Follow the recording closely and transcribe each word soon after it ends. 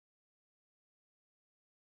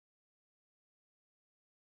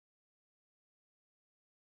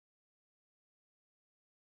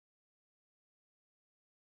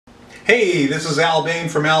Hey, this is Al Bane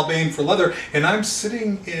from Al Bane for Leather, and I'm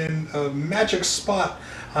sitting in a magic spot.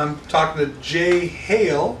 I'm talking to Jay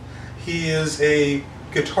Hale. He is a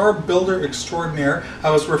guitar builder extraordinaire. I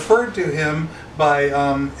was referred to him by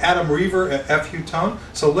Adam Reaver at FU Tone.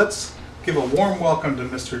 So let's give a warm welcome to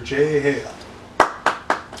Mr. Jay Hale.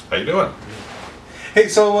 How you doing? Hey,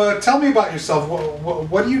 so tell me about yourself.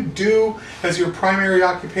 What do you do as your primary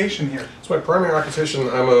occupation here? So my primary occupation,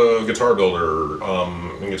 I'm a guitar builder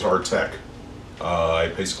and guitar tech.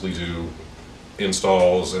 I basically do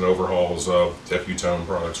installs and overhauls of FU Tone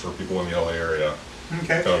products for people in the LA area.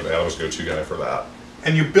 Okay. Adam's go-to guy for that.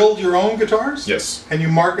 And you build your own guitars? Yes. And you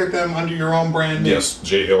market them under your own brand name? Yes,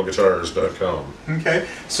 JHALEguitars.com. Okay,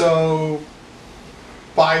 so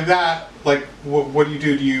by that, like, what do?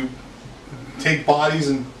 Do you take bodies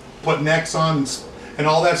and put necks on and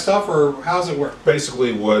all that stuff, or how does it work?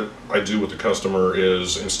 Basically what I do with the customer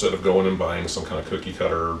is, instead of going and buying some kind of cookie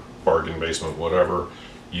cutter, bargain basement, whatever,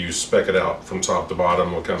 you spec it out from top to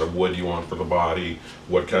bottom, what kind of wood you want for the body,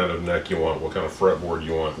 what kind of neck you want, what kind of fretboard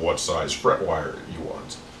you want, what size fret wire you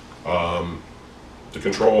want. The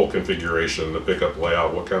control configuration, the pickup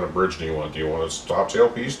layout, what kind of bridge do you want? Do you want a stop tail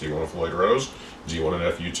piece? Do you want a Floyd Rose? Do you want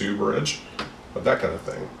an FU2 bridge? That kind of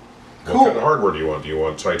thing. Cool. What kind of hardware do you want? Do you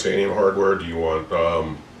want titanium hardware? Do you want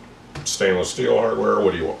stainless steel hardware?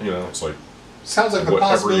 What do you want? You know, it's like... Sounds like the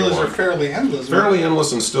possibilities are fairly endless. Fairly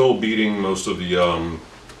endless, and still beating most of the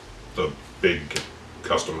big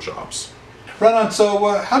custom shops. Right on.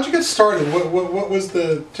 So how'd you get started? What was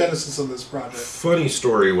the genesis of this project? Funny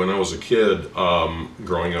story, when I was a kid,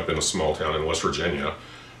 growing up in a small town in West Virginia,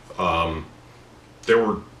 there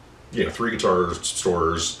were 3 guitar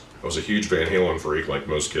stores. I was a huge Van Halen freak, like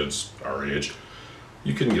most kids our age.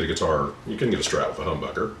 You couldn't get a guitar, you couldn't get a Strat with a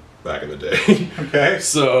humbucker back in the day. Okay.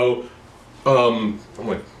 So I'm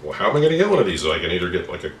like, well, how am I going to get one of these? I can either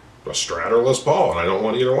get like a Strat or Les Paul, and I don't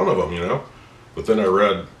want either one of them, you know? But then I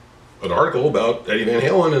read an article about Eddie Van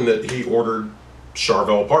Halen and that he ordered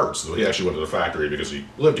Charvel parts. So he actually went to the factory because he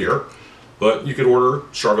lived here, but you could order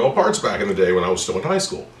Charvel parts back in the day when I was still in high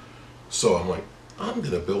school. So I'm like, I'm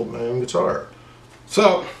going to build my own guitar.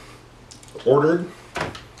 So ordered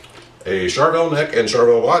a Charvel neck and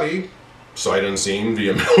Charvel body, side and seam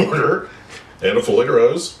via mail order, and a Floyd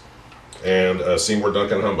Rose, and a Seymour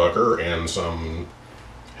Duncan humbucker, and some,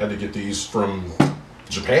 had to get these from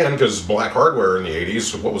Japan because black hardware in the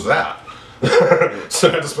 80s, what was that? So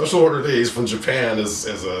I had to special order these from Japan as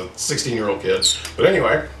a 16-year-old kid. But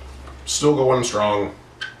anyway, still going strong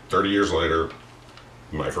 30 years later,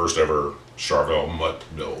 my first ever Charvel mutt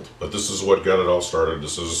build. But this is what got it all started.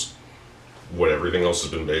 This is what everything else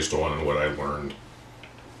has been based on and what I learned.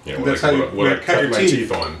 You know, what I cut my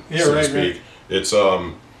teeth on, so to speak. Right. It's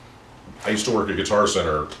I used to work at Guitar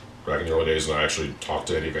Center back in the early days, and I actually talked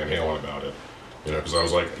to Eddie Van Halen about it. You know, because I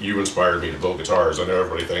was like, you inspired me to build guitars. I know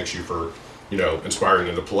everybody thanks you for, inspiring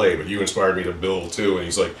them to play, but you inspired me to build too. And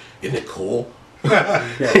he's like, isn't it cool?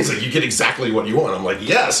 He's like, you get exactly what you want. I'm like,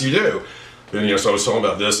 yes, you do. And so I was telling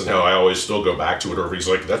about this and how I always still go back to it. Or he's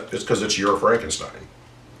like, it's because it's your Frankenstein.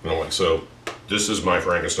 And I'm like, so this is my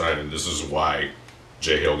Frankenstein, and this is why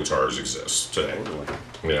JHALE guitars exist today.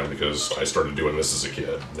 Because I started doing this as a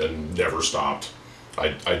kid and never stopped.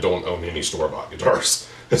 I don't own any store-bought guitars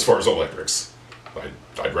as far as electrics.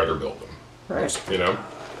 I'd rather build them. Right.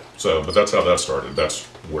 So, but that's how that started. That's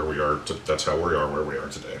where we are. That's how we are where we are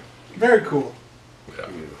today. Very cool. Yeah.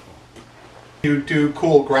 Beautiful. You do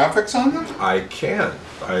cool graphics on them? I can.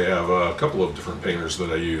 I have a couple of different painters that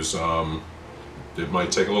I use. It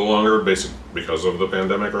might take a little longer, basically because of the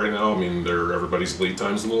pandemic right now. I mean, everybody's lead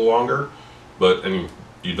time's a little longer, but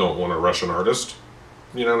you don't want to rush an artist,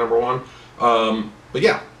 number one. But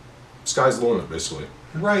yeah, sky's the limit, basically.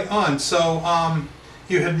 Right on. So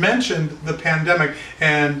you had mentioned the pandemic,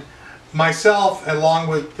 and myself, along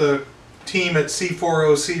with the team at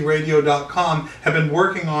C4OCradio.com, have been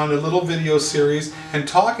working on a little video series and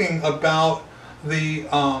talking about the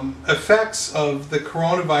effects of the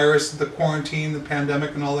coronavirus, the quarantine, the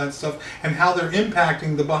pandemic, and all that stuff, and how they're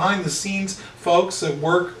impacting the behind-the-scenes folks that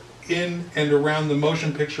work in and around the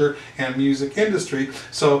motion picture and music industry.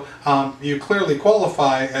 So you clearly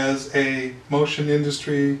qualify as a motion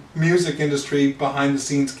industry, music industry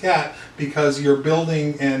behind-the-scenes cat, because you're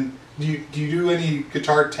building. And do you do any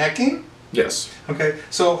guitar teching? Yes. Okay,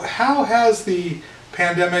 so how has the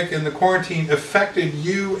pandemic and the quarantine affected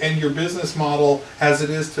you and your business model as it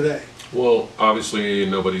is today? Well, obviously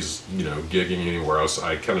nobody's, gigging anywhere else.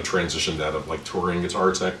 I kind of transitioned out of like touring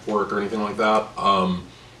guitar tech work or anything like that.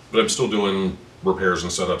 But I'm still doing repairs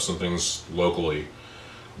and setups and things locally.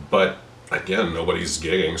 But again, nobody's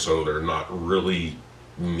gigging, so they're not really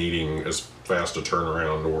needing as fast a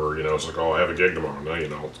turnaround, or it's like, oh, I have a gig tomorrow. No, you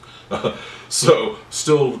don't. So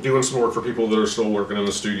still doing some work for people that are still working in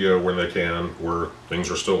the studio when they can, where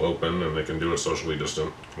things are still open and they can do it socially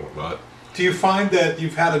distant and whatnot. Do you find that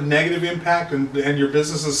you've had a negative impact and your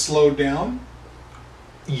business has slowed down?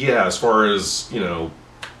 Yeah, as far as,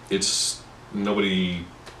 it's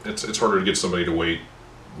harder to get somebody to wait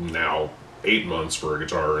now 8 months for a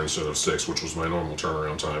guitar instead of 6, which was my normal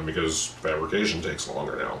turnaround time, because fabrication takes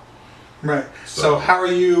longer now. Right. So how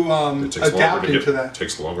are you adapting to that? It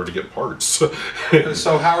takes longer to get parts.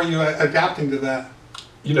 So how are you adapting to that?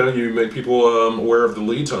 You make people aware of the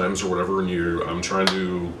lead times or whatever, and I'm trying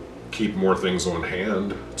to keep more things on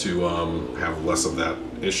hand to have less of that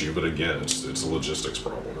issue. But again, it's a logistics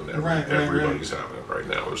problem, and everybody's having it right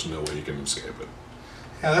now. There's no way you can escape it.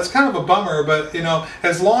 Yeah, that's kind of a bummer, but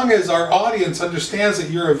as long as our audience understands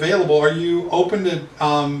that you're available, are you open to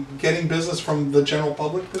getting business from the general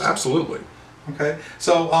public? Absolutely. Okay,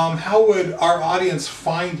 so how would our audience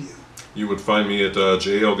find you? You would find me at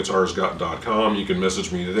JHALEguitars.com. You can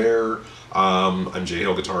message me there. I'm Jay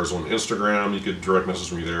Hale Guitars on Instagram. You could direct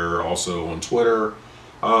message me there, also on Twitter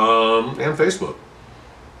and Facebook.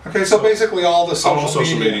 Okay, so basically all the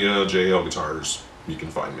social media, Jay Hale Guitars, you can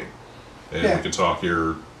find me. And we can talk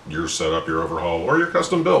your setup, your overhaul, or your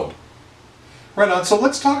custom build. Right on. So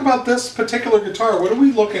let's talk about this particular guitar. What are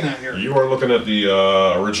we looking at here? You are looking at the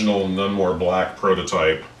original None More Black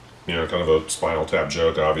prototype. Kind of a Spinal Tap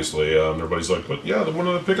joke, obviously. Everybody's like, but yeah, one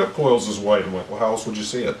of the pickup coils is white. I'm like, well, how else would you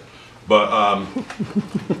see it? But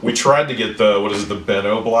we tried to get the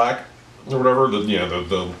Benno black or whatever,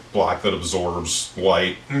 the black that absorbs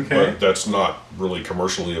light. Okay. But that's not really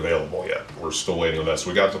commercially available yet. We're still waiting on that. So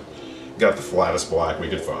we got the flattest black we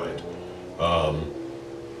could find,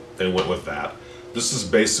 and went with that. This is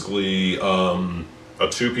basically a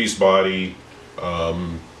two-piece body,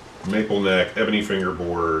 maple neck, ebony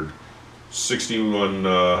fingerboard,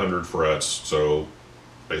 6100 frets, so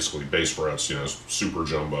basically bass frets, super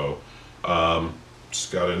jumbo. It's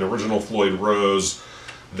got an original Floyd Rose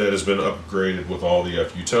that has been upgraded with all the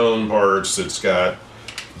FU tone parts. It's got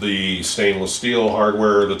the stainless steel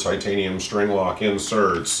hardware, the titanium string lock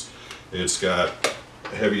inserts. It's got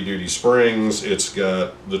heavy duty springs. It's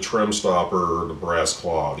got the trim stopper, the brass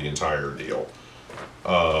claw, the entire deal.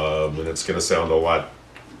 And it's going to sound a lot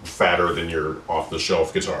fatter than your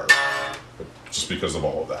off-the-shelf guitar, just because of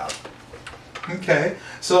all of that. Okay,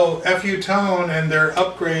 so FU Tone and their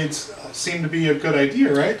upgrades seem to be a good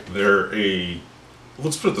idea, right?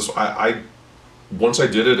 Let's put it this way, once I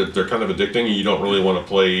did it, they're kind of addicting, and you don't really want to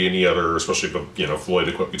play any other, especially if a Floyd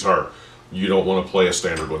equipped guitar. You don't want to play a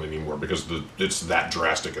standard one anymore, because it's that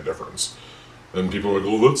drastic a difference. And people are like,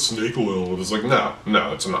 oh, that's snake oil. And it's like, no,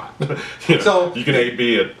 it's not. So you can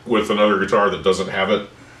A/B it with another guitar that doesn't have it,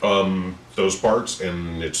 those parts,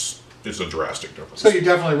 and it's a drastic difference. So you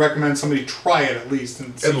definitely recommend somebody try it at least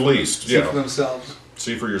and see for themselves.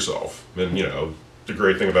 See for yourself. And the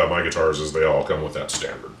great thing about my guitars is they all come with that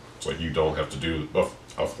standard. It's like you don't have to do a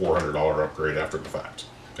 $400 upgrade after the fact.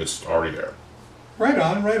 It's already there. Right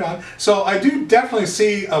on, right on. So I do definitely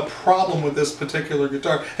see a problem with this particular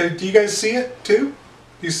guitar. Hey, do you guys see it too?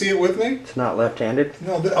 Do you see it with me? It's not left-handed?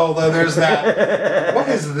 No, there's that. What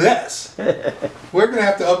is this? We're going to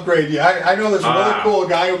have to upgrade you. I know there's a really cool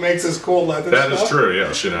guy who makes this cool leather stuff. That is true,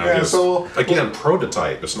 yes. Yeah, so again,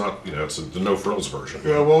 prototype. It's not, it's the no-frills version.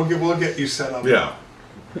 Yeah, we'll get you set up. Yeah.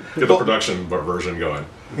 Get the production version going.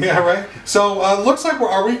 Yeah, right. So looks like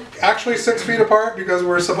are we actually 6 feet apart? Because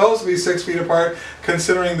we're supposed to be 6 feet apart,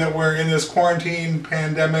 considering that we're in this quarantine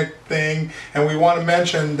pandemic thing. And we want to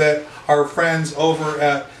mention that our friends over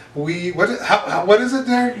at what is it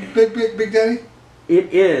there, Big Daddy?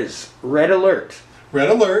 It is Red Alert. Red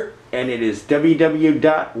Alert. And it is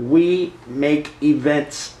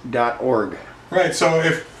www.wemakeevents.org. Right. So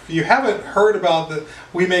if you haven't heard about the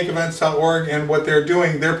WeMakeEvents.org and what they're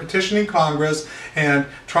doing, they're petitioning Congress and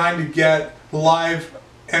trying to get live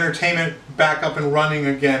entertainment back up and running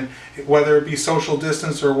again, whether it be social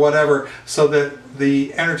distance or whatever, so that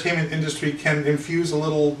the entertainment industry can infuse a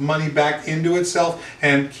little money back into itself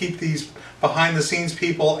and keep these behind the scenes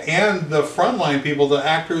people and the frontline people, the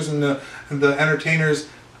actors and the entertainers,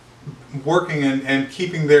 working and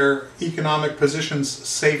keeping their economic positions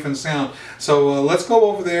safe and sound. So let's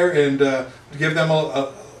go over there and give them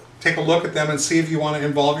take a look at them and see if you want to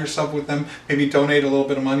involve yourself with them, maybe donate a little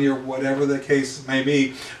bit of money or whatever the case may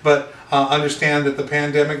be. But understand that the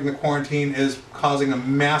pandemic and the quarantine is causing a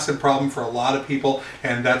massive problem for a lot of people,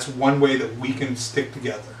 and that's one way that we can stick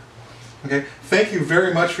together. Okay, thank you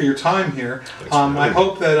very much for your time here. Thanks for having I me.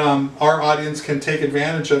 hope that our audience can take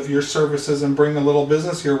advantage of your services and bring a little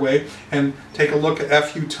business your way and take a look at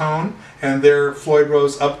FU Tone and their Floyd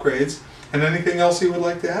Rose upgrades. And anything else you would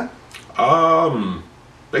like to add?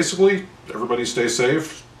 Basically, everybody stay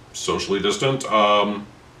safe, socially distant, and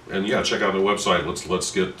yeah, check out the website.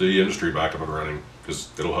 Let's get the industry back up and running because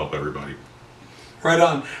it'll help everybody. Right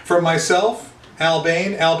on. From myself, Al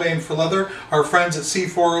Bane for Leather, our friends at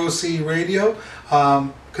C4OC Radio,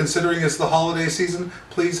 considering it's the holiday season,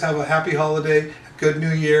 please have a happy holiday, good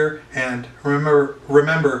new year, and remember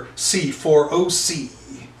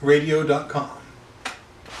C4OCradio.com.